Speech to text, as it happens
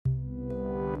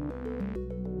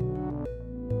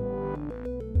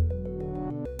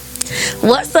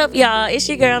What's up, y'all? It's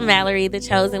your girl Mallory, the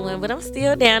chosen one, but I'm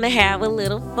still down to have a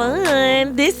little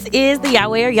fun. This is the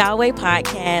Yahweh or Yahweh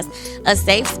podcast, a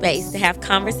safe space to have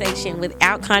conversation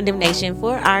without condemnation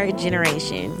for our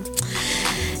generation.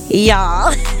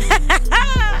 Y'all,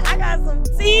 I got some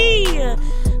tea.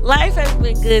 Life has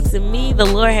been good to me. The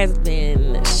Lord has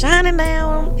been shining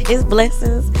down his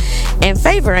blessings, and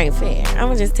favor ain't fair. I'm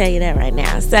gonna just tell you that right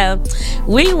now. So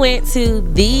we went to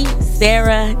the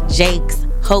Sarah Jakes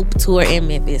Hope Tour in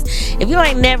Memphis. If you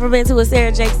ain't never been to a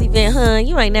Sarah Jakes event,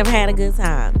 you ain't never had a good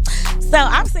time. So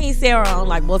I've seen Sarah on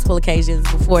like multiple occasions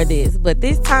before this, but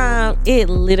this time it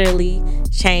literally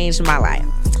changed my life.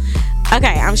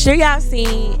 Okay, I'm sure y'all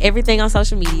seen everything on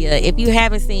social media. If you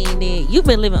haven't seen it, you've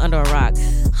been living under a rock.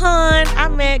 I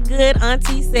met good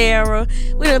Auntie Sarah.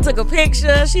 We done took a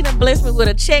picture. She done blessed me with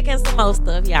a check and some more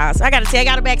stuff, y'all. So I gotta tell you,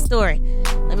 I got a backstory.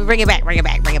 Let me bring it back.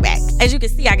 As you can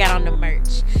see, I got on the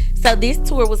merch. So this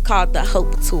tour was called the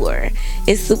Hope Tour.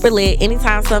 It's super lit.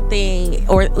 Anytime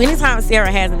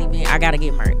Sarah has an event, I gotta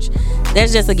get merch.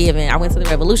 That's just a given. I went to the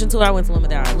Revolution Tour. I went to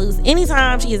Women That Are Loose.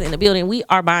 Anytime she is in the building, we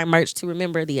are buying merch to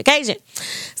remember the occasion.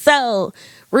 So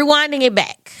rewinding it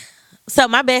back. So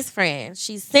my best friend,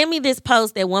 she sent me this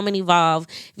post at Woman Evolve.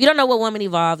 If you don't know what Woman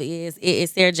Evolve is, it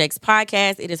is Sarah Jakes'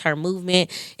 podcast. It is her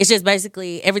movement. It's just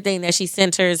basically everything that she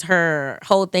centers her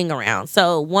whole thing around.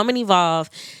 So Woman Evolve,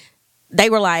 they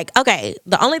were like, okay,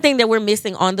 the only thing that we're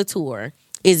missing on the tour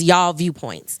is y'all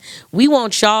viewpoints. We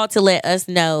want y'all to let us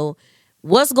know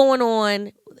what's going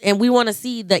on, and we want to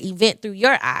see the event through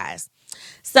your eyes.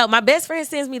 So my best friend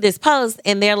sends me this post,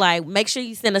 and they're like, make sure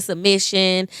you send a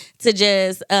submission to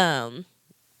just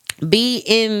be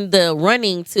in the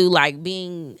running to like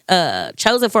being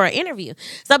chosen for an interview.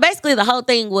 So basically the whole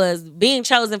thing was being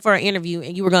chosen for an interview,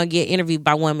 and you were going to get interviewed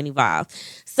by Woman Evolve.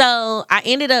 So I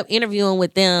ended up interviewing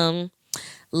with them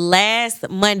last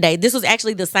Monday. This was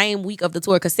actually the same week of the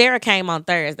tour because Sarah came on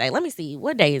Thursday. Let me see.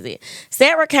 What day is it?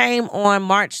 Sarah came on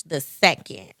March the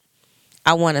 2nd.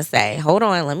 I want to say. Hold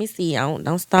on. Let me see.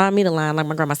 Don't start me the line like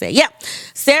my grandma said. Yep.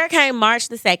 Sarah came March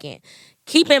the 2nd.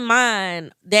 Keep in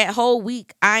mind that whole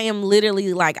week, I am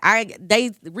literally like,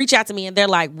 they reach out to me and they're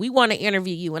like, we want to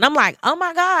interview you. And I'm like, oh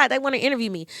my God, they want to interview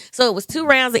me. So it was 2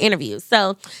 rounds of interviews.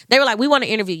 So they were like, we want to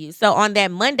interview you. So on that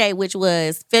Monday, which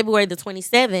was February the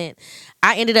 27th,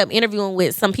 I ended up interviewing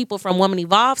with some people from Woman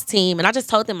Evolve's team. And I just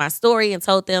told them my story and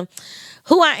told them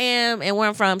who I am and where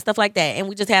I'm from, stuff like that. And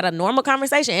we just had a normal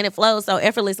conversation and it flowed so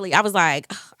effortlessly. I was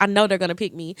like, I know they're going to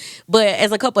pick me. But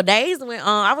as a couple of days went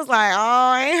on, I was like,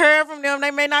 I ain't heard from them. They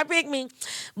may not pick me.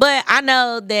 But I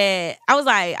know that I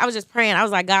was just praying. I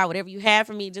was like, God, whatever you have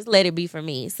for me, just let it be for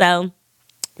me. So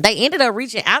they ended up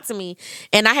reaching out to me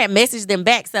and I had messaged them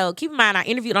back. So keep in mind, I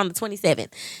interviewed on the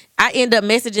 27th. I ended up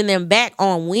messaging them back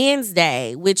on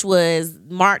Wednesday, which was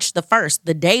March the 1st,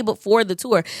 the day before the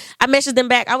tour. I messaged them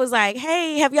back. I was like,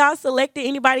 hey, have y'all selected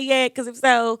anybody yet? Because if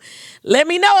so, let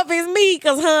me know if it's me.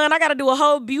 Because, I got to do a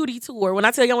whole beauty tour. When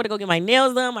I tell you I want to go get my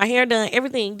nails done, my hair done,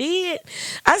 everything did.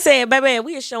 I said, baby,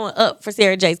 we are showing up for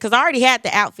Sarah Jakes. Because I already had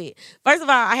the outfit. First of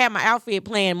all, I had my outfit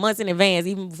planned months in advance,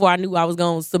 even before I knew I was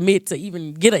going to submit to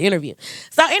even get an interview.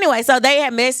 So anyway, they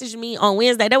had messaged me on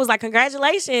Wednesday. They was like,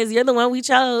 congratulations, you're the one we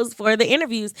chose for the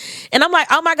interviews. And I'm like,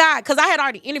 oh my God, because I had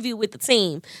already interviewed with the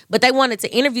team, but they wanted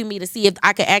to interview me to see if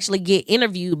I could actually get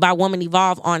interviewed by Woman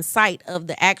Evolve on site of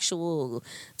the actual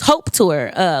Hope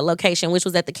Tour location, which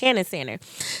was at the Cannon Center.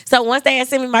 So once they had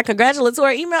sent me my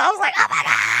congratulatory email, I was like, oh my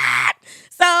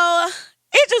God.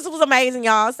 So it just was amazing,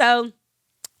 y'all. So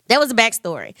that was a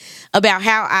backstory about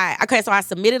how so I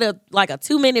submitted a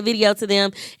 2-minute video to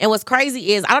them. And what's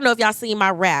crazy is, I don't know if y'all seen my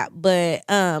rap, but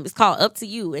it's called Up to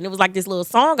You. And it was like this little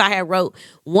song I had wrote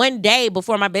one day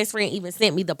before my best friend even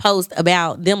sent me the post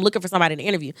about them looking for somebody to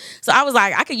interview. So I was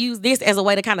like, I could use this as a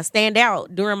way to kind of stand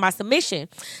out during my submission.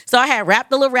 So I had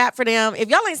rapped a little rap for them. If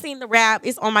y'all ain't seen the rap,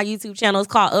 it's on my YouTube channel. It's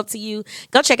called Up to You.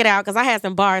 Go check it out because I had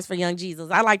some bars for Young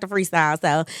Jesus. I like to freestyle.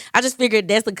 So I just figured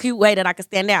that's a cute way that I could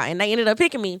stand out. And they ended up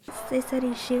picking me. They said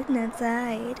he's shooting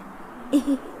outside.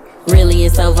 Really,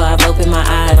 it's over. I've opened my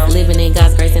eyes. Living in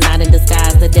God's grace and not in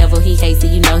disguise. The devil, he hates it.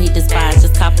 You know he despises.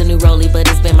 Just copped a new rollie, but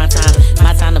it's been my time.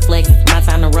 My time to flex, my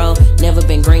time to roll. Never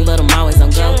been green, but I'm always on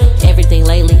go. Everything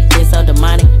lately been so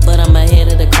demonic, but I'm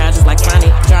ahead of the crowd just like Sonic.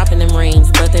 Dropping them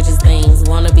rings, but they're just things.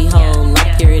 Wanna be whole,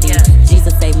 like purity.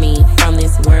 Jesus saved me from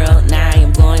this world. Now I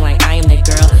am glowing like I am that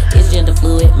girl. It's gender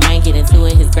fluid, mind get into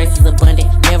it. His grace is abundant,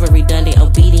 never redundant,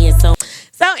 obedient. So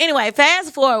anyway,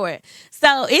 fast forward.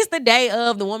 So it's the day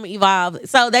of the Woman Evolve.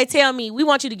 So they tell me, we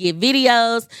want you to get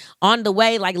videos on the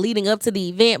way, like leading up to the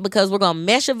event, because we're going to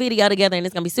mesh a video together and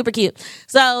it's going to be super cute.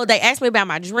 So they asked me about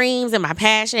my dreams and my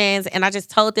passions, and I just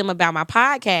told them about my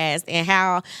podcast and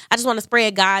how I just want to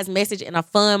spread God's message in a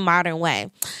fun, modern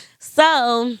way.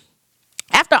 So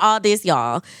after all this,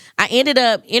 y'all, I ended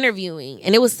up interviewing,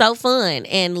 and it was so fun.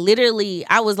 And literally,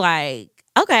 I was like,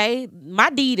 okay, my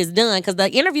deed is done, because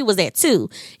the interview was at 2.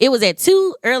 It was at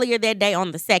 2 earlier that day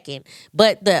on the 2nd.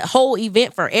 But the whole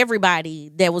event for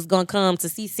everybody that was going to come to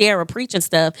see Sarah preach and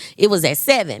stuff, it was at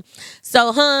 7.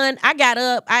 So, I got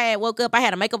up. I had woke up. I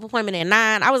had a makeup appointment at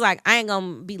 9. I was like, I ain't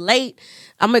going to be late.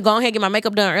 I'm going to go ahead and get my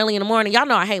makeup done early in the morning. Y'all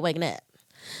know I hate waking up.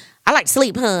 I like to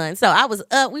sleep, So I was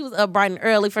up. We was up bright and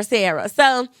early for Sarah.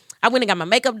 So I went and got my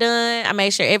makeup done. I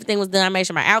made sure everything was done. I made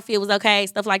sure my outfit was okay,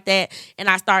 stuff like that. And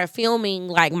I started filming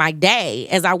like my day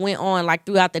as I went on, like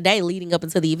throughout the day leading up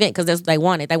into the event, because that's what they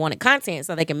wanted. They wanted content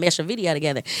so they can mesh a video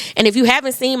together. And if you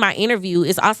haven't seen my interview,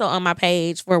 it's also on my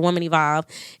page for Woman Evolve.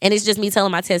 And it's just me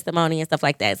telling my testimony and stuff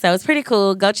like that. So it's pretty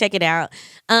cool. Go check it out.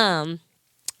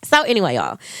 So anyway,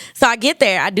 y'all. So I get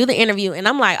there, I do the interview, and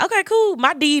I'm like, okay, cool,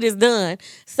 my deed is done.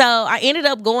 So I ended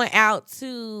up going out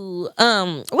to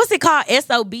what's it called?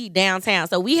 SOB downtown.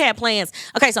 So we had plans.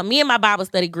 Okay, so me and my Bible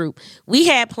study group, we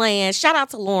had plans. Shout out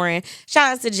to Lauren,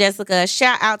 shout out to Jessica,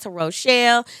 shout out to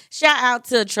Rochelle, shout out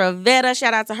to Travetta,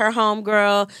 shout out to her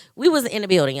homegirl. We was in the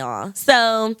building, y'all.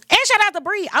 So, and shout out to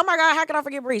Bree. Oh my God, how could I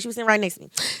forget Bree? She was sitting right next to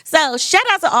me. So shout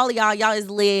out to all of y'all. Y'all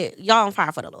is lit. Y'all on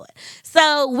fire for the Lord.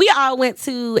 So we all went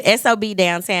to SOB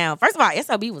downtown. First of all,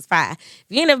 SOB was fire. If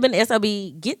you ain't never been to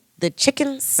SOB, get the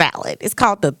chicken salad. It's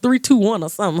called the 321 or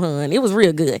something, hun. It was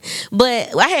real good.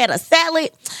 But I had a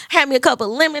salad, had me a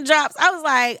couple of lemon drops. I was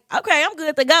like, okay, I'm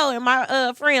good to go. And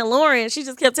my friend Lauren, she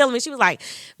just kept telling me, she was like,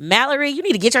 Mallory, you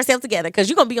need to get yourself together because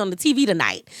you're going to be on the TV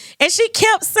tonight. And she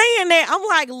kept saying that. I'm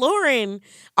like, Lauren,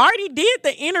 I already did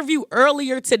the interview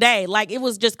earlier today. Like, it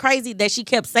was just crazy that she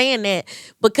kept saying that,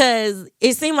 because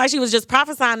it seemed like she was just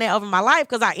prophesying that over my life,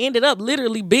 because I ended up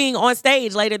literally being on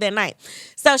stage later that night.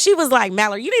 So she was like,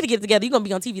 Mallory, you need to get together. You're going to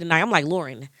be on TV tonight. I'm like,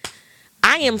 Lauren,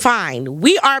 I am fine.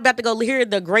 We are about to go hear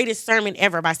the greatest sermon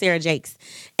ever by Sarah Jakes.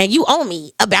 And you owe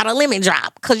me about a lemon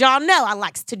drop, because y'all know I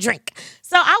likes to drink.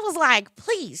 So I was like,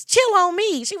 please, chill on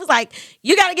me. She was like,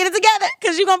 you got to get it together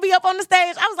because you're going to be up on the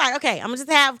stage. I was like, okay, I'm going to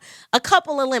just have a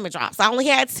couple of lemon drops. I only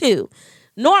had 2.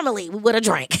 Normally, we would have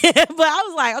drank. But I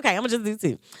was like, okay, I'm going to just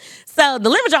do 2. So the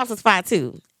lemon drops was fine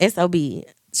too. SOB,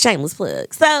 shameless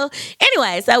plug. So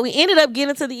anyway, so we ended up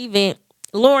getting to the event.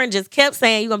 Lauren just kept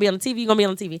saying, you're going to be on the TV, you're going to be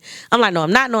on the TV. I'm like, no,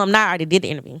 I'm not. I already did the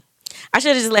interview. I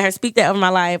should have just let her speak that over my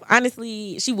life.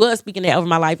 Honestly, she was speaking that over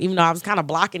my life, even though I was kind of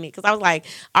blocking it, because I was like,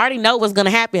 I already know what's going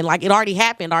to happen. Like, it already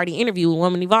happened. I already interviewed with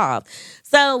Woman Evolve.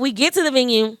 So we get to the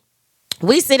venue.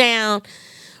 We sit down.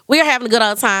 We are having a good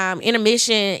old time.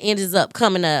 Intermission ends up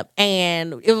coming up.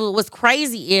 And what's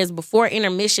crazy is before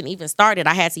intermission even started,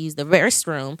 I had to use the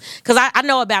restroom, because I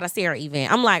know about a Sarah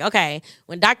event. I'm like, okay,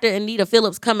 when Dr. Anita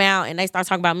Phillips come out and they start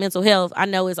talking about mental health, I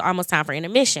know it's almost time for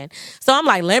intermission. So I'm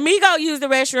like, let me go use the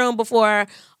restroom before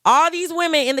all these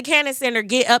women in the Cannon Center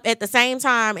get up at the same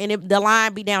time and the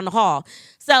line be down the hall.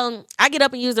 So I get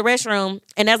up and use the restroom,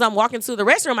 and as I'm walking to the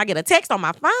restroom, I get a text on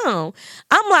my phone.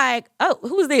 I'm like, oh,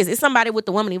 who's this? It's somebody with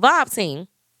the Woman Evolve team.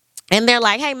 And they're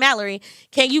like, hey, Mallory,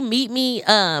 can you meet me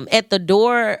at the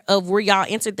door of where y'all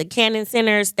entered the Cannon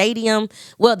Center stadium?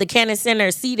 Well, the Cannon Center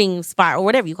seating spot, or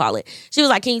whatever you call it. She was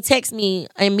like, can you text me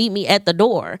and meet me at the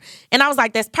door? And I was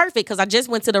like, that's perfect, because I just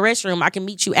went to the restroom. I can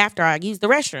meet you after I use the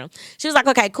restroom. She was like,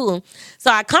 okay, cool. So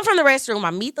I come from the restroom.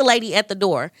 I meet the lady at the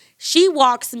door. She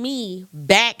walks me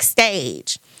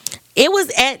backstage. It was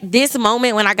at this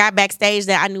moment when I got backstage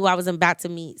that I knew I was about to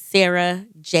meet Sarah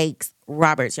Jakes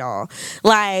Roberts, y'all.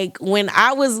 Like, when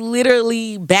I was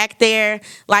literally back there,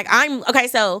 like,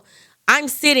 I'm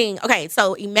sitting, okay,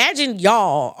 so imagine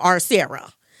y'all are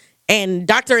Sarah and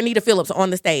Dr. Anita Phillips on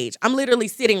the stage. I'm literally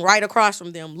sitting right across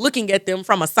from them, looking at them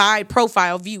from a side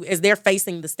profile view as they're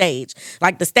facing the stage.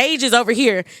 Like, the stage is over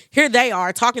here. Here they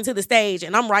are talking to the stage,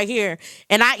 and I'm right here.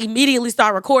 And I immediately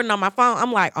start recording on my phone.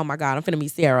 I'm like, oh my God, I'm finna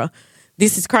meet Sarah.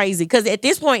 This is crazy. Because at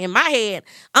this point in my head,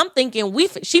 I'm thinking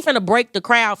she finna break the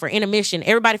crowd for intermission.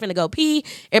 Everybody finna go pee.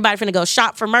 Everybody finna go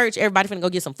shop for merch. Everybody finna go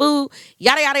get some food.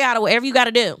 Yada, yada, yada, whatever you got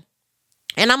to do.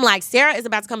 And I'm like, Sarah is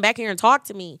about to come back here and talk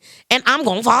to me, and I'm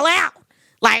going to fall out.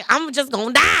 Like, I'm just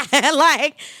going to die.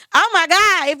 Like, oh my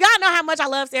God. If y'all know how much I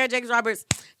love Sarah Jakes Roberts,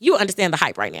 you understand the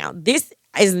hype right now. This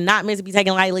is not meant to be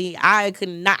taken lightly. I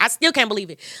still can't believe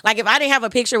it. Like, if I didn't have a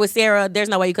picture with Sarah, there's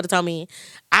no way you could have told me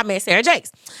I met Sarah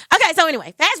Jakes. Okay, so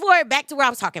anyway, fast forward back to where I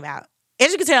was talking about.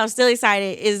 as you can tell, I'm still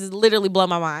excited. It's literally blown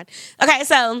my mind. Okay,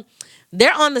 so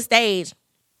they're on the stage.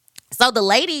 So the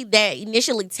lady that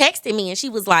initially texted me and she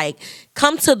was like,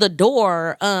 come to the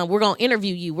door. We're going to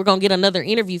interview you. We're going to get another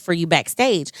interview for you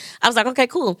backstage. I was like, okay,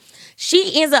 cool.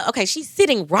 She ends up, okay, she's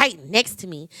sitting right next to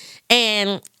me.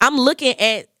 And I'm looking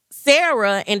at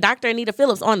Sarah and Dr. Anita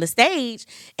Phillips on the stage.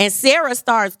 And Sarah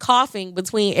starts coughing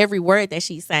between every word that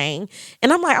she's saying.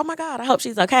 And I'm like, oh my God, I hope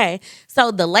she's okay.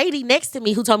 So the lady next to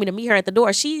me who told me to meet her at the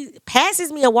door, she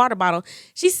passes me a water bottle.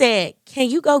 She said, can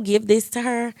you go give this to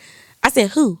her? I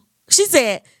said, who? She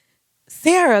said,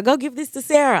 Sarah, go give this to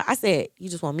Sarah. I said, you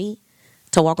just want me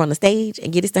to walk on the stage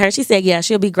and get this to her? She said, yeah,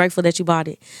 she'll be grateful that you bought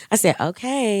it. I said,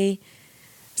 okay.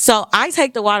 So I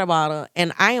take the water bottle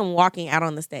and I am walking out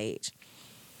on the stage.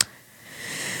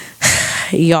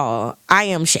 Y'all, I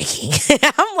am shaking.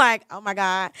 I'm like, oh my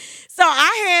God. So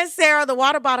I hand Sarah the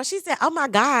water bottle. She said, oh my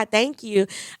God, thank you.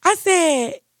 I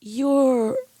said,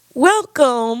 you're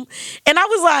welcome. And I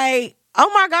was like, oh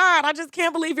my God, I just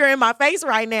can't believe you're in my face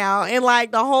right now. And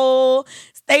like the whole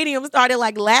stadium started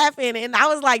like laughing. And I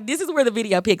was like, this is where the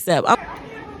video picks up. I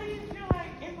can't believe you're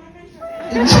like in my face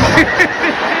right now.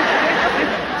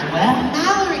 Well,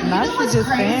 Mallory, you know what's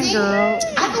crazy?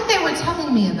 I think they were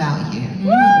telling me about you.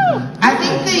 I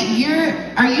think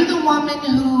that are you the woman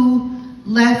who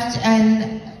left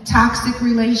an toxic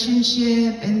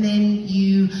relationship and then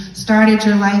you started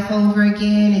your life over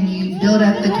again and you built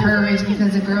up the courage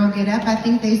because a girl get up? I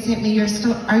think they sent me your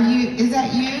story. Is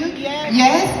that you? Yes.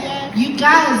 Yes? You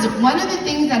guys, one of the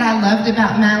things that I loved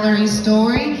about Mallory's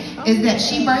story is that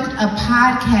she birthed a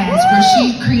podcast where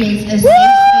she creates a safe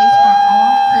space for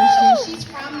all Christians. She's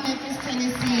from Memphis,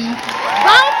 Tennessee.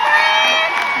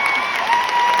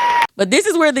 But this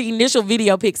is where the initial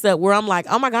video picks up where I'm like,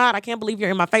 oh my God, I can't believe you're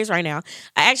in my face right now.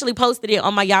 I actually posted it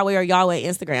on my Yahweh or Yahweh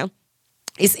Instagram.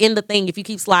 It's in the thing if you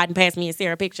keep sliding past me and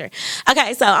Sarah picture.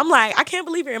 Okay, so I'm like, I can't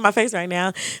believe you're in my face right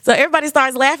now. So everybody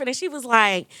starts laughing and she was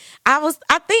like,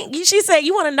 she said,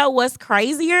 you want to know what's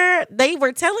crazier? They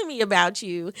were telling me about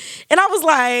you. And I was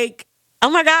like, oh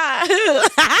my God.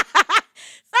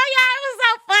 So, yeah, it was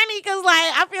so funny because,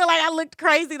 like, I feel like I looked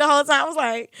crazy the whole time. I was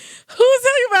like, who's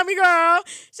telling you about me, girl?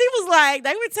 She was like,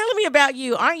 they were telling me about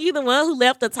you. Aren't you the one who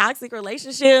left a toxic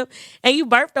relationship and you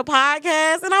birthed a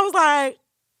podcast? And I was like,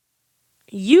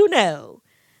 you know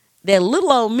that little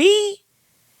old me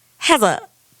has a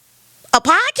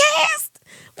podcast?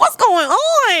 What's going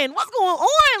on? What's going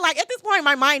on? Like, at this point,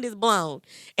 my mind is blown.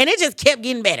 And it just kept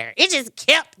getting better. It just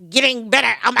kept getting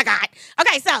better. Oh, my God.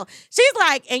 Okay, so she's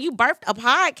like, and you birthed a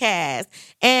podcast.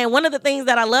 And one of the things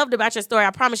that I loved about your story,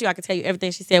 I promise you I could tell you everything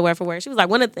she said word for word. She was like,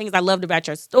 one of the things I loved about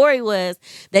your story was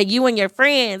that you and your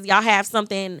friends, y'all have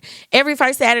something every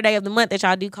first Saturday of the month that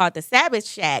y'all do called the Sabbath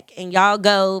Shack. And y'all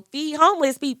go feed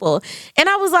homeless people. And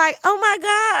I was like, oh, my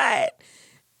God.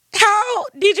 How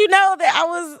did you know that I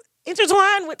was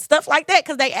intertwined with stuff like that?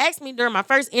 Because they asked me during my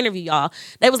first interview, y'all,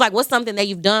 they was like, what's something that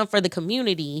you've done for the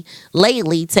community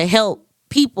lately to help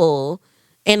people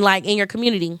in your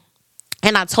community?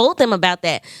 And I told them about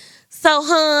that. So,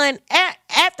 hon,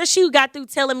 after she got through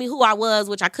telling me who I was,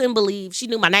 which I couldn't believe, she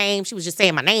knew my name. She was just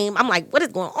saying my name. I'm like, what is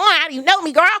going on? How do you know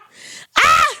me, girl?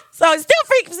 So it still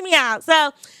freaks me out. So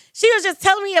she was just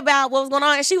telling me about what was going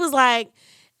on. And she was like,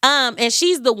 and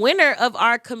she's the winner of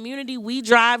our Community We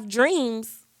Drive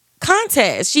Dreams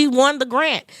contest. She won the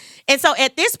grant. And so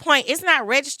at this point, it's not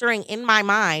registering in my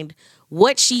mind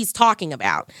what she's talking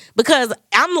about because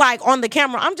I'm like on the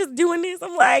camera, I'm just doing this.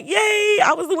 I'm like, yay,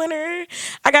 I was the winner.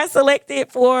 I got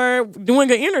selected for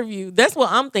doing an interview. That's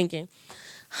what I'm thinking.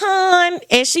 Hun,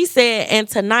 and she said, and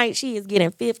tonight she is getting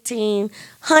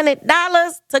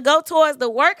 $1,500 to go towards the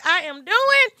work I am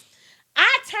doing.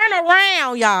 I turn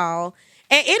around, y'all,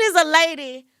 and it is a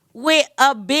lady with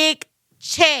a big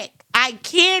check. I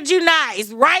kid you not.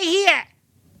 It's right here.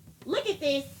 Look at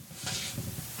this.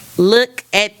 Look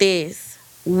at this.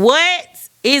 What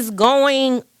is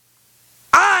going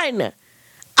on?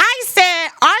 I said,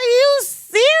 are you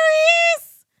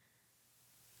serious?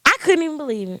 I couldn't even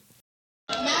believe it.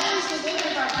 Mallory's the winner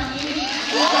of our community.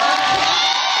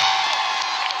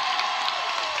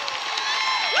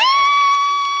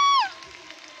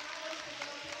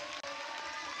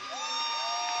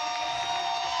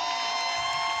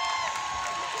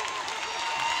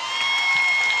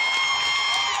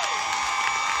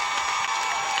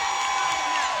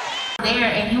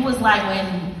 There, and you was like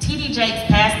when TD Jakes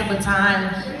passed the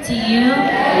baton to you,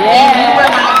 and you were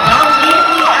like, don't leave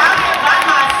me out here by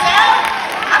myself.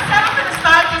 I said, I'm gonna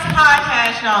start this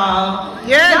podcast, y'all.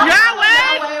 Yeah,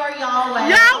 Yahweh! Yahweh or Yahweh.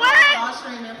 Yahweh! All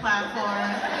streaming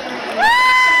platforms.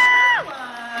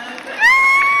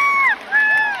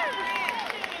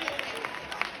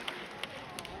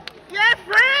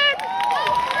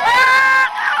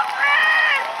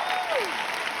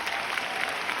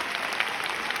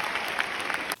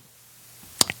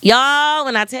 Y'all,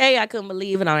 when I tell you I couldn't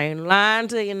believe it, I ain't lying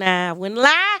to you now. I wouldn't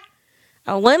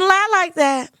lie like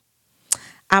that.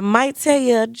 I might tell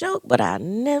you a joke, but I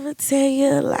never tell you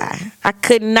a lie. I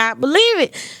could not believe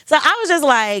it. So I was just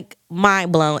like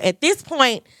mind blown. At this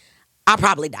point, I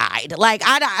probably died. Like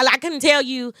I couldn't tell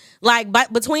you, like,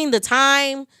 but between the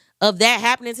time of that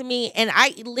happening to me and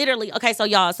I literally, okay, so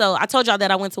y'all, so I told y'all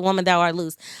that I went to Woman Thou Art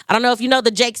Loose. I don't know if you know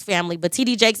the Jakes family, but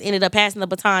TD Jakes ended up passing the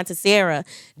baton to Sarah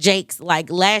Jakes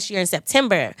like last year in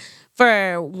September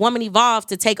for Woman Evolve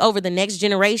to take over the next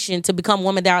generation to become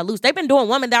Woman Thou Art Loose. They've been doing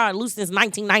Woman Thou Art Loose since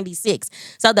 1996.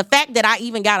 So the fact that I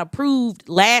even got approved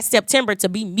last September to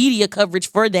be media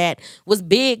coverage for that was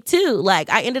big too.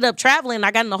 Like I ended up traveling. I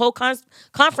got in the whole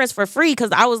conference for free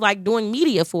because I was like doing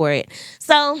media for it.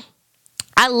 So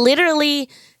I literally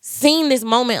seen this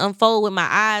moment unfold with my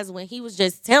eyes when he was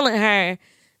just telling her,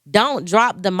 don't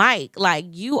drop the mic. Like,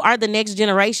 you are the next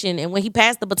generation. And when he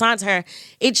passed the baton to her,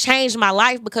 it changed my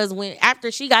life because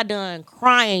after she got done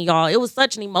crying, y'all, it was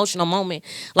such an emotional moment,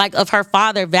 like, of her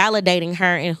father validating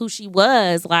her and who she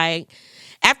was. Like,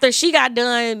 after she got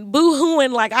done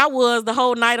boo-hooing like I was the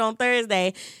whole night on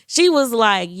Thursday, she was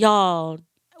like, y'all,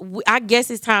 I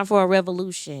guess it's time for a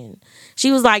revolution.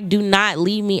 She was like, do not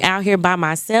leave me out here by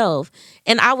myself.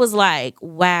 And I was like,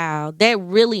 wow, that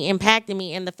really impacted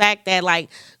me. And the fact that, like,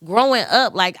 growing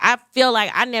up, like, I feel like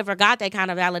I never got that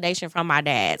kind of validation from my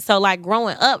dad. So, like,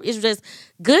 growing up, it's just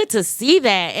good to see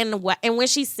that. And when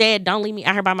she said, don't leave me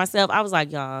out here by myself, I was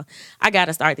like, y'all, I got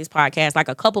to start this podcast. Like,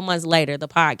 a couple months later, the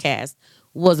podcast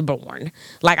was born.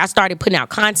 Like, I started putting out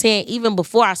content even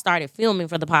before I started filming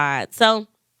for the pod. So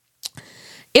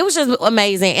it was just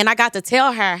amazing. And I got to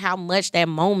tell her how much that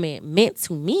moment meant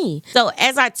to me. So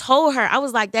as I told her, I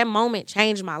was like, that moment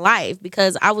changed my life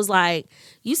because I was like,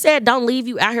 you said don't leave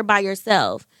you out here by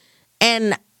yourself.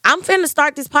 And I'm finna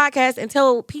start this podcast and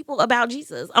tell people about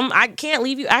Jesus. I can't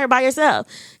leave you out here by yourself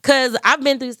because I've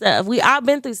been through stuff. We all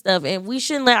been through stuff, and we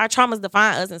shouldn't let our traumas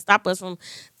define us and stop us from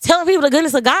telling people the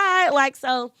goodness of God. Like,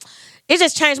 so it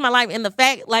just changed my life. And the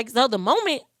fact, like, so the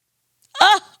moment,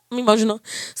 I'm emotional.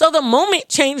 So the moment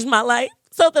changed my life.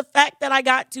 So the fact that I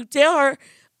got to tell her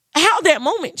how that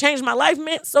moment changed my life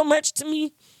meant so much to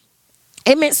me.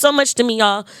 It meant so much to me,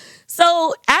 y'all.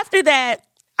 So after that,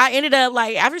 I ended up,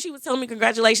 like, after she was telling me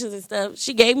congratulations and stuff,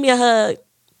 she gave me a hug.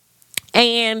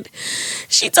 And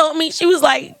she told me, she was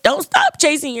like, don't stop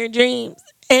chasing your dreams.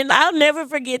 And I'll never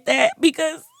forget that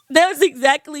because that was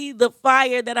exactly the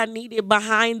fire that I needed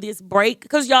behind this break.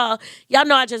 Because y'all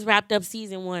know I just wrapped up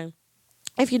season 1.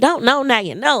 If you don't know, now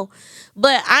you know.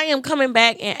 But I am coming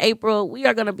back in April. We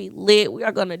are going to be lit. We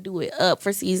are going to do it up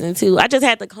for season 2. I just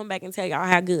had to come back and tell y'all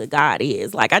how good God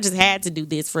is. Like, I just had to do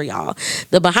this for y'all.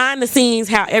 The behind the scenes,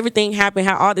 how everything happened,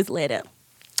 how all this led up.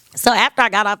 So after I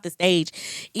got off the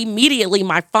stage, immediately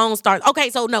my phone started. Okay,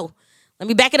 so no, let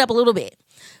me back it up a little bit.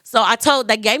 So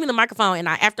they gave me the microphone, and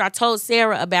after I told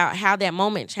Sarah about how that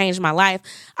moment changed my life,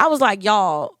 I was like,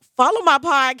 y'all, follow my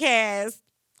podcast.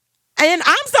 And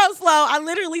I'm so slow. I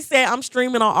literally said I'm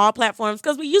streaming on all platforms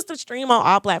because we used to stream on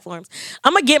all platforms.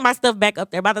 I'm going to get my stuff back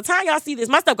up there. By the time y'all see this,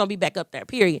 my stuff going to be back up there,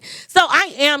 period. So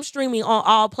I am streaming on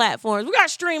all platforms. We are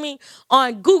streaming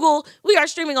on Google. We are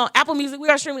streaming on Apple Music. We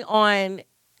are streaming on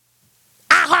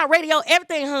iHeartRadio,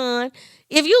 everything, hon.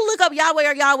 If you look up Yahweh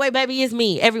or Yahweh, baby, it's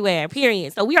me everywhere,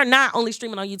 period. So we are not only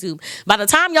streaming on YouTube. By the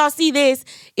time y'all see this,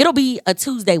 it'll be a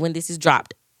Tuesday when this is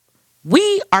dropped.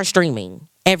 We are streaming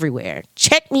everywhere.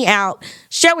 Check me out.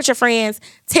 Share with your friends.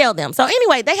 Tell them. So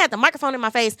anyway, they had the microphone in my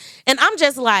face, and I'm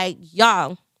just like,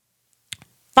 y'all,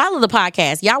 follow the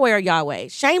podcast, Yahweh or Yahweh.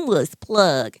 Shameless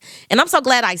plug. And I'm so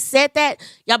glad I said that.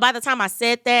 Y'all, by the time I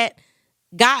said that,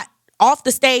 got off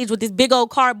the stage with this big old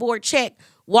cardboard check,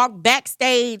 walked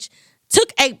backstage,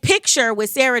 took a picture with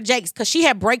Sarah Jakes because she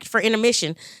had braked for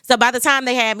intermission. So by the time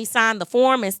they had me sign the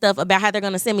form and stuff about how they're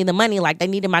going to send me the money, like they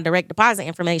needed my direct deposit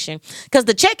information because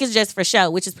the check is just for show,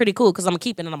 which is pretty cool because I'm going to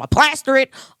keep it and I'm going to plaster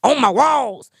it on my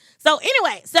walls. So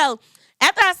anyway,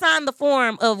 after I signed the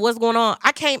form of what's going on,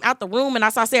 I came out the room and I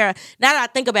saw Sarah. Now that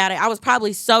I think about it, I was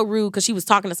probably so rude because she was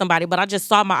talking to somebody, but I just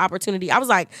saw my opportunity. I was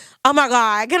like, oh my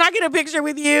God, can I get a picture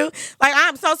with you? Like,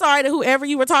 I'm so sorry to whoever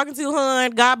you were talking to,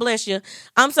 hon. God bless you.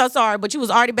 I'm so sorry, but you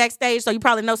was already backstage, so you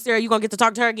probably know Sarah. You're going to get to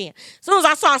talk to her again. As soon as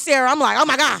I saw Sarah, I'm like, oh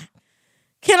my God,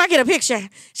 can I get a picture?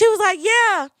 She was like,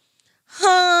 yeah,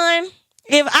 hon.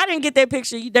 If I didn't get that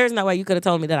picture, there's no way you could have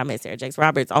told me that I met Sarah Jakes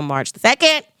Roberts on March the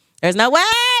 2nd. There's no way.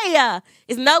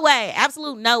 It's no way.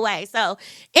 Absolute no way. So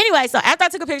anyway, after I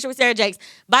took a picture with Sarah Jakes,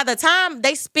 by the time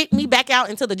they spit me back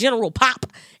out into the general pop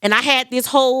and I had this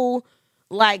whole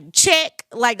like, check.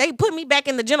 Like, they put me back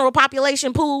in the general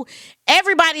population pool.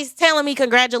 Everybody's telling me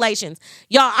congratulations.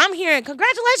 Y'all, I'm hearing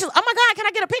congratulations. Oh, my God, can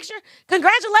I get a picture?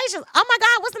 Congratulations. Oh, my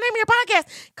God, what's the name of your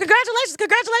podcast?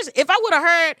 Congratulations. If I would have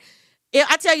heard...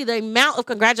 I tell you, the amount of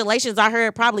congratulations I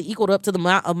heard probably equaled up to the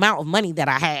amount of money that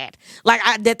I had,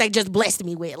 that they just blessed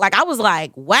me with. Like, I was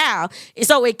like, wow. And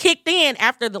so it kicked in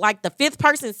after the fifth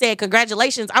person said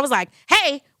congratulations. I was like,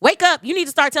 hey, wake up. You need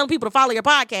to start telling people to follow your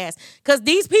podcast. Because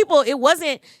these people, it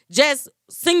wasn't just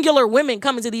singular women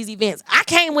coming to these events. I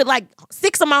came with like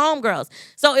 6 of my homegirls.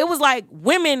 So it was like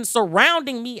women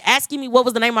surrounding me, asking me what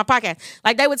was the name of my podcast.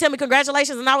 Like, they would tell me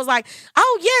congratulations, and I was like,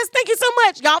 oh, yes, thank you so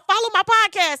much. Y'all follow my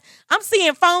podcast. I'm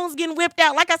seeing phones getting whipped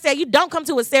out. Like I said, you don't come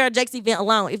to a Sarah Jakes event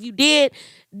alone. If you did,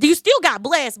 you still got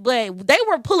blessed, but they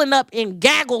were pulling up in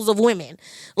gaggles of women.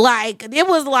 Like, it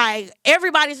was like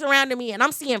everybody surrounding me, and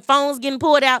I'm seeing phones getting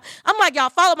pulled out. I'm like, y'all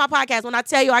follow my podcast. When I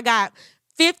tell you I got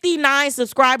 59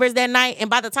 subscribers that night, and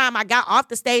by the time I got off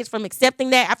the stage from accepting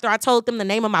that, after I told them the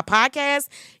name of my podcast,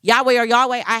 Yahweh or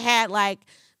Yahweh, I had like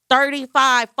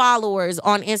 35 followers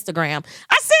on Instagram.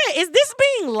 I said, is this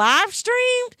being live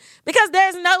streamed? Because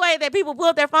there's no way that people pull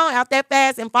up their phone out that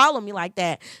fast and follow me like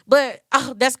that. But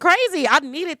that's crazy. I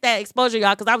needed that exposure,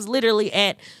 y'all, because I was literally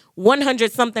at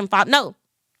 100 something.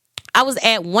 I was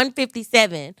at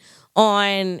 157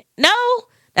 on, no,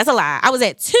 that's a lie. I was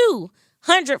at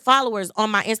 200 followers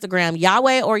on my Instagram,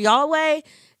 Yahweh or Yahweh.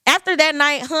 After that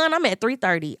night, I'm at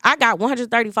 330. I got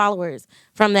 130 followers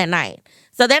from that night.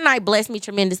 So that night blessed me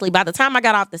tremendously. By the time I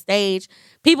got off the stage,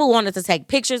 people wanted to take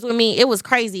pictures with me. It was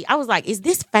crazy. I was like, is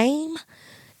this fame?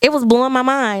 It was blowing my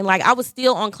mind. Like, I was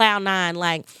still on cloud 9.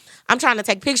 Like, I'm trying to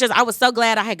take pictures. I was so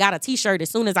glad I had got a T-shirt as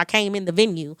soon as I came in the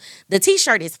venue. The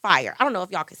T-shirt is fire. I don't know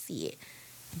if y'all can see it,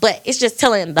 but it's just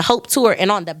telling the Hope Tour, and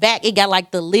on the back, it got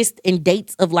like the list and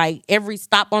dates of like every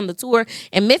stop on the tour,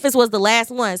 and Memphis was the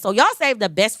last one. So y'all saved the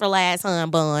best for last,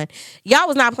 Bun. Y'all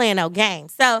was not playing no game.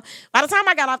 So by the time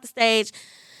I got off the stage,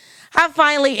 I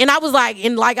finally, and I was like,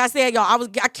 and like I said, y'all,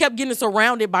 I kept getting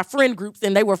surrounded by friend groups,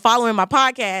 and they were following my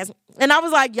podcast. And I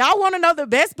was like, y'all want to know the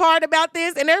best part about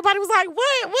this? And everybody was like,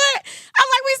 what? I'm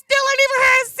like, we still ain't even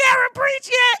heard Sarah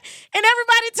preach yet. And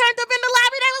everybody turned up in the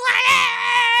lobby. They was like,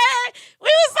 hey! We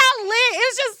was so lit. It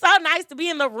was just so nice to be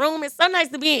in the room. It's so nice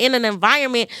to be in an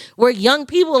environment where young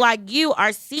people like you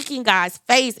are seeking God's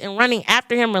face and running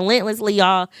after him relentlessly,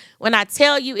 y'all. When I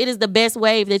tell you it is the best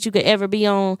wave that you could ever be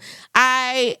on,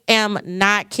 I am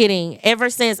not kidding. Ever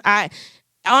since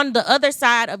on the other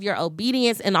side of your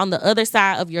obedience and on the other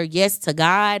side of your yes to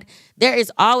God, there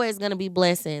is always going to be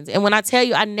blessings. And when I tell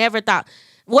you, I never thought,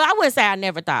 well, I wouldn't say I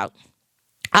never thought.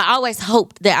 I always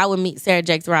hoped that I would meet Sarah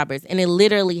Jakes Roberts, and it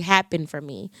literally happened for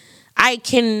me. I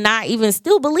cannot even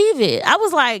still believe it. I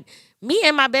was like, me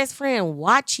and my best friend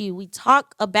watch you. We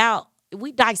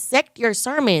dissect your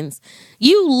sermons.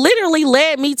 You literally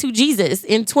led me to Jesus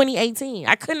in 2018.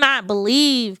 I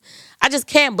just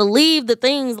can't believe the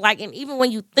things and even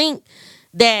when you think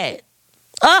that,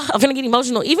 I'm gonna get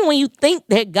emotional. Even when you think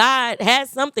that God has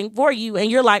something for you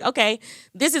and you're like, okay,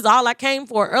 this is all I came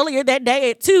for. Earlier that day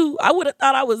at 2, I would have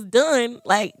thought I was done,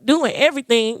 doing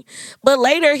everything. But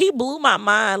later he blew my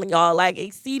mind, y'all,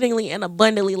 exceedingly and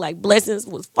abundantly, blessings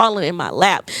was falling in my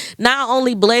lap. Not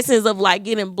only blessings of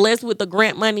getting blessed with the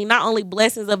grant money, not only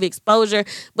blessings of exposure,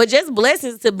 but just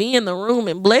blessings to be in the room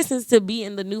and blessings to be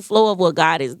in the new flow of what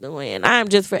God is doing. And I am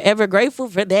just forever grateful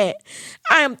for that.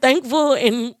 I am thankful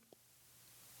and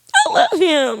I love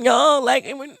him, y'all.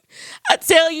 When I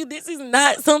tell you, this is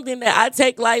not something that I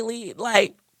take lightly.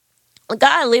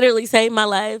 God literally saved my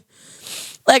life.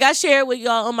 I shared with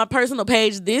y'all on my personal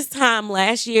page, this time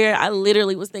last year, I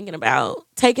literally was thinking about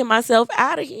taking myself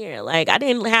out of here. I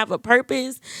didn't have a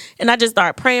purpose, and I just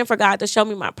started praying for God to show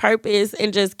me my purpose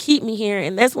and just keep me here.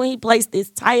 And that's when he placed this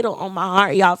title on my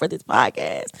heart, y'all, for this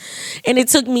podcast. And it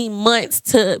took me months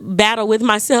to battle with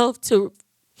myself to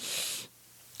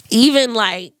even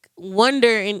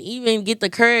wonder and even get the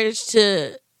courage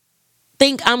to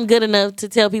think I'm good enough to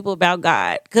tell people about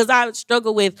God. Because I would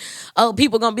struggle with,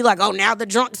 people going to be like, now the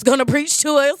drunk's going to preach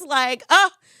to us.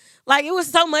 It was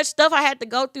so much stuff I had to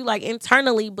go through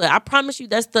internally. But I promise you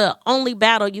that's the only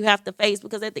battle you have to face,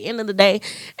 because at the end of the day,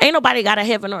 ain't nobody got a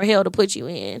heaven or hell to put you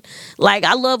in.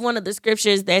 I love one of the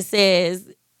scriptures that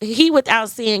says, he without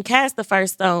sin cast the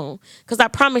first stone. Because I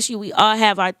promise you, we all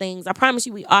have our things. I promise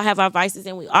you, we all have our vices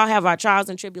and we all have our trials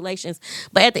and tribulations.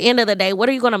 But at the end of the day, what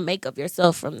are you going to make of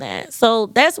yourself from that? So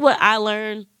that's what I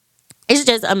learned. It's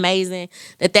just amazing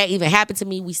that even happened to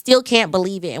me. We still can't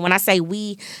believe it. And when I say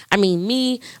we, I mean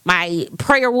me, my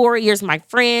prayer warriors, my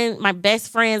friend, my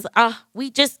best friends. We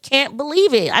just can't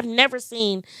believe it. I've never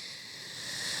seen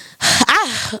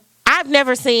I've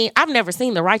never seen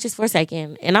the righteous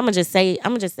forsaken, and I'm gonna just say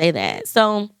that.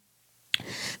 So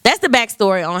that's the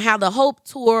backstory on how the Hope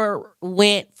Tour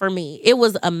went for me. It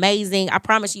was amazing. I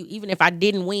promise you, even if I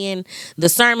didn't win, the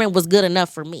sermon was good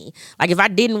enough for me. Like if I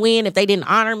didn't win, if they didn't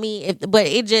honor me, but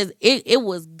it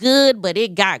was good, but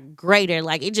it got greater.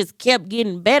 Like it just kept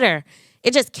getting better.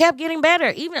 It just kept getting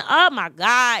better. Even, oh my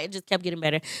God, it just kept getting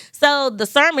better. So the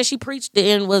sermon she preached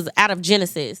in was out of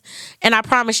Genesis. And I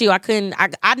promise you,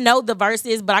 I know the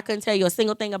verses, but I couldn't tell you a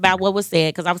single thing about what was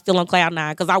said because I was still on cloud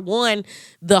nine because I won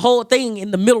the whole thing in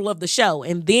the middle of the show.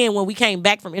 And then when we came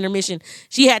back from intermission,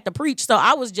 she had to preach. So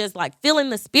I was just like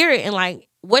feeling the spirit and like,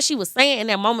 what she was saying in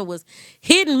that moment was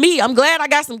hitting me. I'm glad I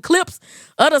got some clips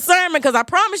of the sermon because I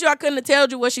promise you I couldn't have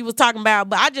told you what she was talking about,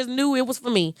 but I just knew it was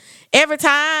for me. Every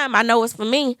time I know it's for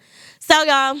me. So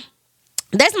y'all,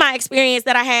 that's my experience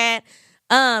that I had.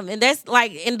 And that's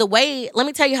like in the way, let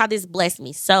me tell you how this blessed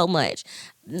me so much.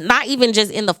 Not even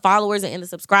just in the followers and in the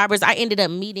subscribers. I ended up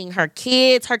meeting her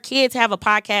kids. Her kids have a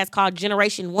podcast called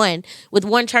Generation One with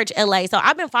One Church LA. So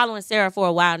I've been following Sarah for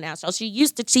a while now. So she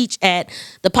used to teach at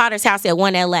the Potter's House at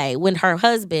One LA with her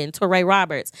husband, Touré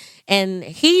Roberts. And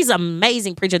he's an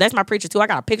amazing preacher. That's my preacher too. I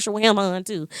got a picture with him on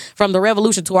too from the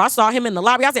Revolution Tour. I saw him in the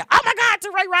lobby. I said, oh my God,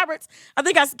 Touré Roberts. I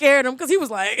think I scared him because he was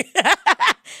like, but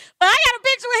I got a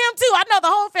picture with him too. I know the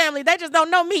whole family. They just don't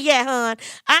know me yet, hon.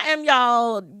 I am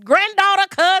y'all granddaughter,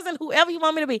 cousin, whoever you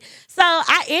want me to be. So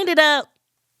I ended up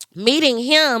meeting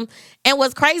him. And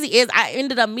what's crazy is I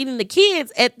ended up meeting the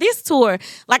kids at this tour.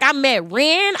 Like I met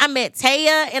Ren, I met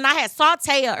Taya, and I had saw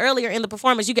Taya earlier in the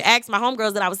performance. You could ask my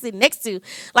homegirls that I was sitting next to.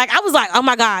 Like I was like, oh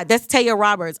my God, that's Taya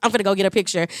Roberts. I'm gonna go get a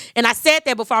picture. And I said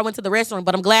that before I went to the restaurant,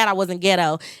 but I'm glad I wasn't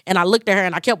ghetto. And I looked at her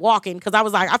and I kept walking because I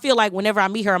was like, I feel like whenever I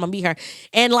meet her, I'm gonna meet her.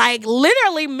 And like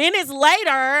literally minutes later,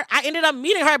 I ended up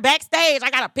meeting her backstage. I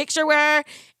got a picture with her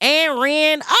and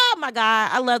Ren. Oh my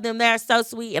God, I love them. They're so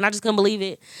sweet. And I just couldn't believe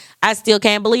it. I still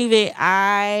can't believe it.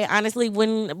 I honestly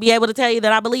wouldn't be able to tell you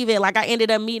that I believe it. Like I ended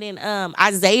up meeting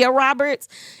Isaiah Roberts.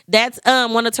 That's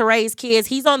one of Touré's kids.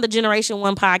 He's on the Generation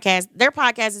One podcast. Their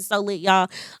podcast is so lit, y'all.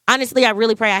 Honestly, I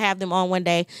really pray I have them on one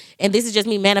day. And this is just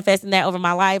me manifesting that over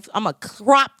my life. I'm going to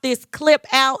crop this clip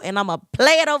out and I'm going to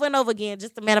play it over and over again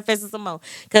just to manifest it some more.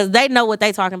 Because they know what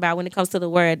they talking about when it comes to the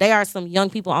word. They are some young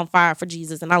people on fire for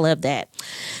Jesus, and I love that.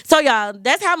 So, y'all,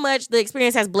 that's how much the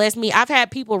experience has blessed me. I've had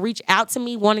people reach out to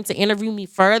me wanting to interview me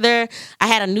further. I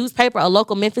had a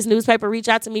local Memphis newspaper reach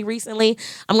out to me recently.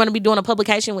 I'm going to be doing a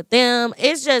publication with them.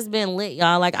 It's just been lit,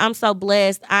 y'all. Like, I'm so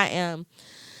blessed. I am.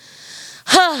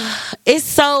 It's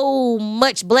so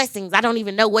much blessings. I don't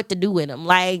even know what to do with them.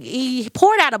 Like, he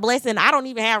poured out a blessing. I don't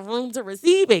even have room to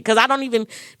receive it because I don't even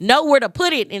know where to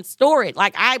put it and store it.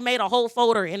 Like, I made a whole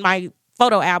folder in my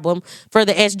photo album for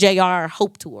the SJR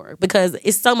Hope Tour because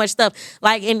it's so much stuff.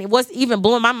 Like, and what's even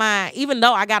blowing my mind, even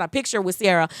though I got a picture with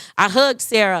Sarah, I hugged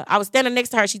Sarah, I was standing next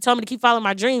to her, she told me to keep following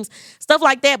my dreams, stuff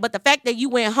like that. But the fact that you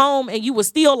went home and you were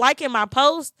still liking my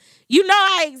post, you know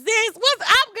I exist. What's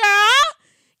up, girl?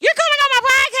 You're coming on my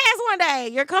podcast one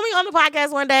day. You're coming on the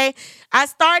podcast one day. I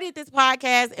started this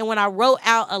podcast, and when I wrote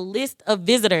out a list of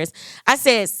visitors, I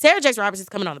said, Sarah Jakes Roberts is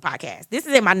coming on the podcast. This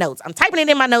is in my notes. I'm typing it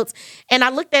in my notes, and I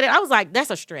looked at it. I was like,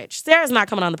 that's a stretch. Sarah's not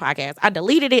coming on the podcast. I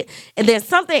deleted it, and then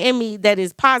something in me that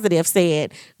is positive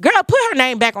said, girl, put her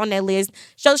name back on that list.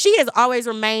 So she has always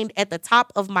remained at the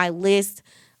top of my list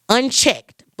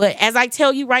unchecked. But as I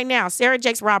tell you right now, Sarah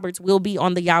Jakes Roberts will be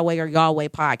on the Yahweh or Yahweh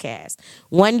podcast.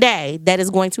 One day, that is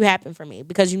going to happen for me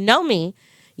because you know me,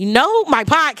 you know my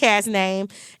podcast name,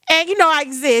 and you know I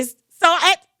exist. So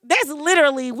that's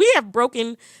literally, we have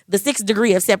broken the 6th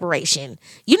degree of separation.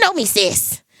 You know me,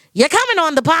 sis. You're coming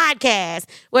on the podcast,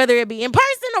 whether it be in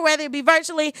person or whether it be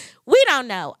virtually. We don't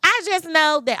know. I just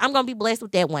know that I'm going to be blessed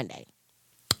with that one day.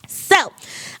 So,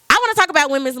 I want to talk about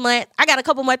Women's Month. I got a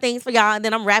couple more things for y'all, and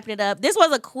then I'm wrapping it up. This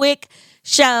was a quick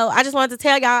show. I just wanted to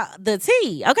tell y'all the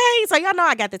tea, okay? So y'all know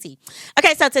I got the tea.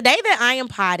 Okay, so today that I am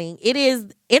potting, it is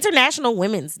International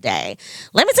Women's Day.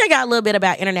 Let me tell y'all a little bit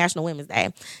about International Women's Day,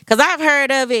 because I've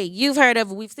heard of it. You've heard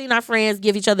of it. We've seen our friends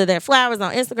give each other their flowers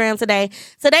on Instagram today.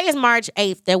 Today is March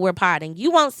 8th that we're potting.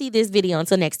 You won't see this video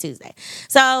until next Tuesday.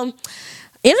 So,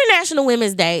 International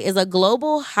Women's Day is a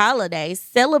global holiday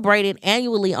celebrated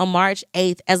annually on March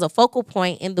 8th as a focal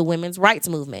point in the women's rights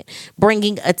movement,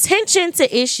 bringing attention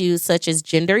to issues such as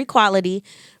gender equality,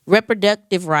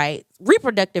 reproductive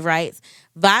rights,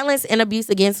 violence and abuse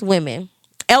against women,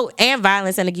 and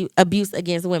violence and abuse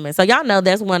against women. So y'all know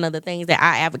that's one of the things that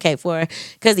I advocate for.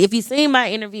 Because if you've seen my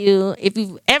interview, if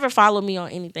you've ever followed me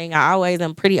on anything, I always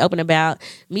am pretty open about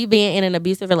me being in an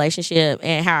abusive relationship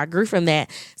and how I grew from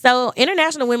that. So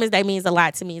International Women's Day means a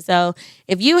lot to me. So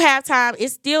if you have time,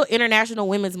 it's still International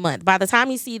Women's Month. By the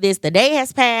time you see this, the day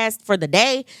has passed for the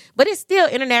day, but it's still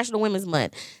International Women's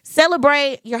Month.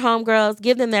 Celebrate your homegirls,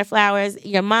 give them their flowers,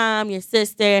 your mom, your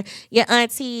sister, your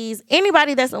aunties,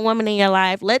 anybody that's a woman in your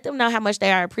life. Let them know how much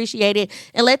they are appreciated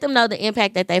and let them know the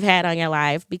impact that they've had on your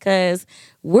life, because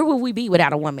where would we be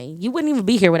without a woman? You wouldn't even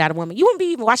be here without a woman. You wouldn't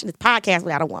be even watching this podcast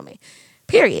without a woman,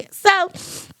 period. So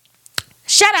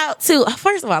shout out to,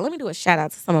 first of all, let me do a shout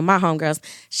out to some of my homegirls.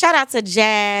 Shout out to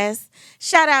Jazz.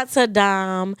 Shout out to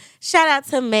Dom. Shout out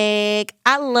to Meg.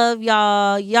 I love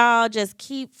y'all. Y'all just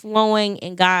keep flowing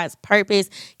in God's purpose.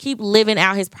 Keep living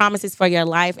out his promises for your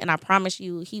life. And I promise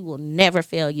you, he will never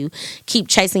fail you. Keep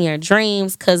chasing your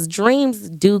dreams, because dreams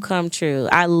do come true.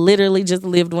 I literally just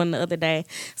lived one the other day.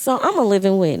 So I'm a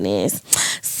living witness.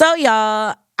 So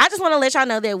y'all, I just want to let y'all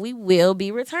know that we will be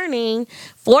returning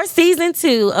for season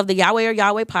 2 of the Yahweh or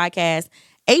Yahweh podcast,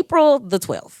 April the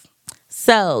 12th.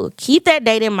 So keep that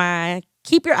date in mind.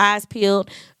 Keep your eyes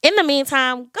peeled. In the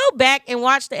meantime, go back and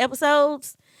watch the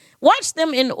episodes. Watch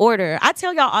them in order. I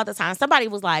tell y'all all the time, somebody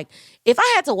was like, if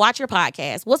I had to watch your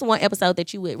podcast, what's one episode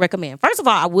that you would recommend? First of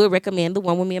all, I would recommend the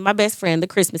one with me and my best friend, the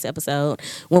Christmas episode,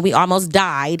 when we almost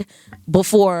died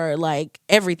before like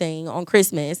everything on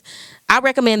Christmas. I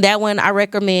recommend that one. I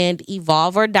recommend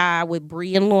Evolve or Die with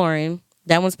Bree and Lauren.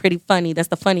 That one's pretty funny. That's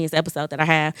the funniest episode that I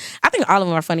have. I think all of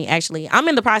them are funny, actually. I'm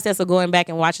in the process of going back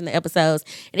and watching the episodes.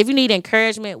 And if you need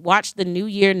encouragement, watch the New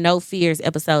Year No Fears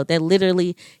episode. That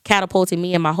literally catapulted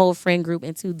me and my whole friend group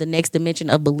into the next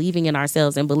dimension of believing in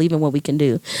ourselves and believing what we can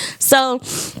do. So,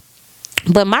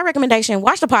 but my recommendation,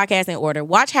 watch the podcast in order.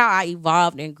 Watch how I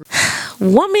evolved and grew.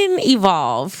 Woman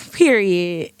Evolve,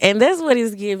 period. And that's what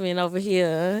it's giving over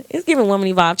here. It's giving Woman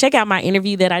Evolve. Check out my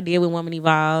interview that I did with Woman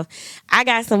Evolve. I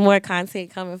got some more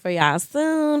content coming for y'all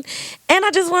soon. And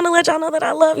I just want to let y'all know that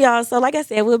I love y'all. So like I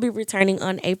said, we'll be returning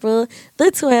on April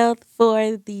the 12th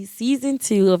for the season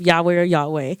 2 of Yahweh or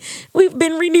Yahweh. We've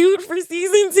been renewed for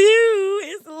season 2.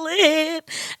 It's lit.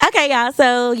 Okay, y'all.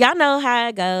 So y'all know how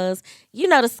it goes. You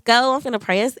know the score. I'm finna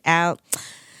pray us out.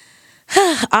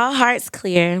 All hearts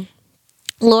clear.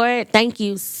 Lord, thank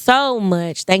you so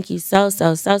much. Thank you so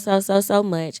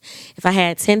much. If I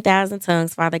had 10,000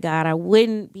 tongues, Father God, I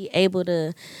wouldn't be able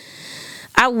to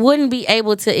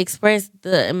express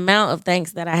the amount of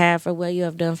thanks that I have for what you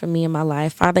have done for me in my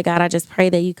life. Father God, I just pray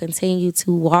that you continue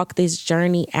to walk this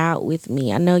journey out with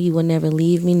me. I know you will never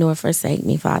leave me nor forsake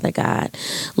me, Father God.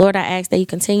 Lord, I ask that you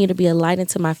continue to be a light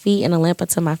unto my feet and a lamp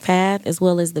unto my path, as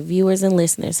well as the viewers and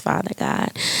listeners, Father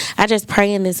God. I just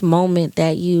pray in this moment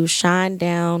that you shine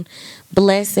down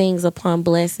blessings upon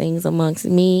blessings amongst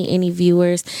me, any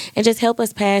viewers, and just help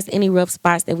us pass any rough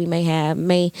spots that we may have.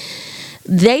 May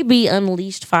they be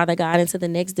unleashed, Father God, into the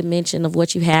next dimension of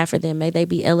what you have for them. May they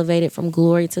be elevated from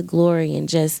glory to glory and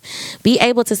just be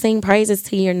able to sing praises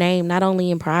to your name, not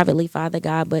only in privately, Father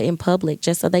God, but in public,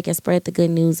 just so they can spread the good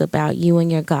news about you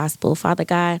and your gospel. Father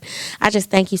God, I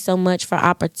just thank you so much for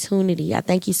opportunity. I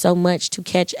thank you so much to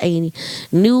catch a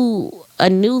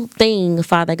new thing,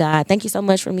 Father God. Thank you so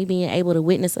much for me being able to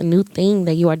witness a new thing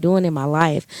that you are doing in my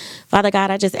life. Father God,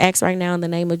 I just ask right now in the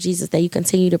name of Jesus that you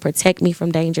continue to protect me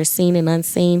from danger seen and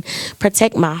unseen.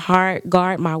 Protect my heart,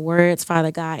 guard my words,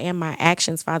 Father God, and my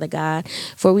actions, Father God.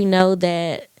 For we know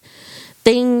that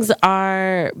things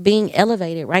are being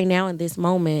elevated right now in this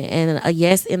moment. And a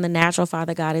yes in the natural,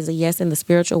 Father God, is a yes in the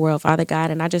spiritual world, Father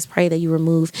God. And I just pray that you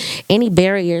remove any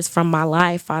barriers from my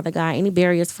life, Father God, any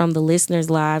barriers from the listeners'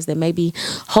 lives that may be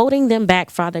holding them back,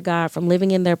 Father God, from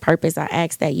living in their purpose. I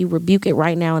ask that you rebuke it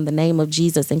right now in the name of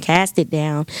Jesus and cast it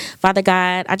down. Father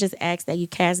God, I just ask that you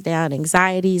cast down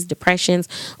anxieties, depressions,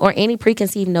 or any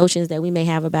preconceived notions that we may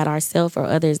have about ourselves or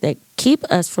others that keep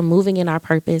us from moving in our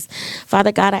purpose.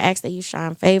 Father God, I ask that you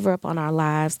shine favor upon our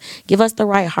lives. Give us the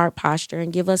right heart posture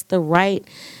and give us the right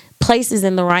places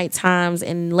in the right times,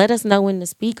 and let us know when to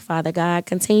speak, Father God.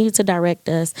 Continue to direct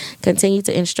us, continue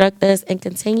to instruct us, and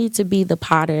continue to be the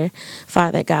potter,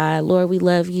 Father God. Lord, we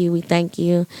love you, we thank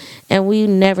you, and we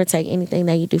never take anything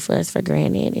that you do for us for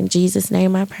granted. In Jesus'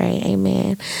 name I pray,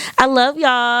 amen. I love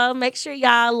y'all. Make sure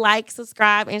y'all like,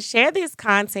 subscribe, and share this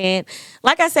content.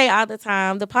 Like I say all the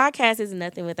time, the podcast is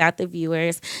nothing without the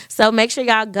viewers, so make sure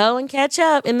y'all go and catch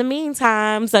up in the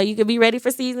meantime so you can be ready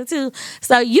for season 2,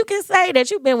 so you can say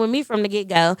that you've been with me me from the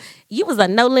get-go. You was a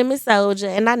no limit soldier,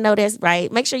 and I know that's right.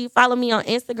 Make sure you follow me on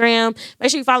Instagram.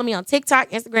 Make sure you follow me on TikTok,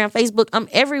 Instagram, Facebook. I'm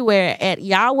everywhere at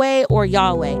Yahweh or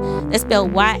Yahweh. That's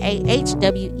spelled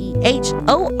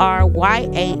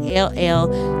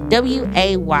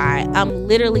YAHWEHORYALLWAY. I'm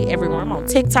literally everywhere. I'm on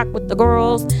TikTok with the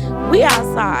girls. We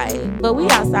outside, but we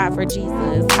outside for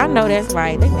Jesus. I know that's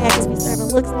right. They mad because we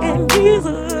serving looks and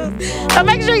Jesus. So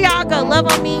make sure y'all go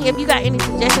love on me. If you got any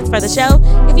suggestions for the show,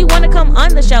 if you want to come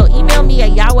on the show, email me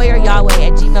at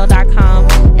yahwehoryahweh@gmail.com.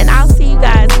 And I'll see you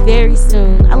guys very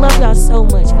soon. I love y'all so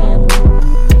much, man.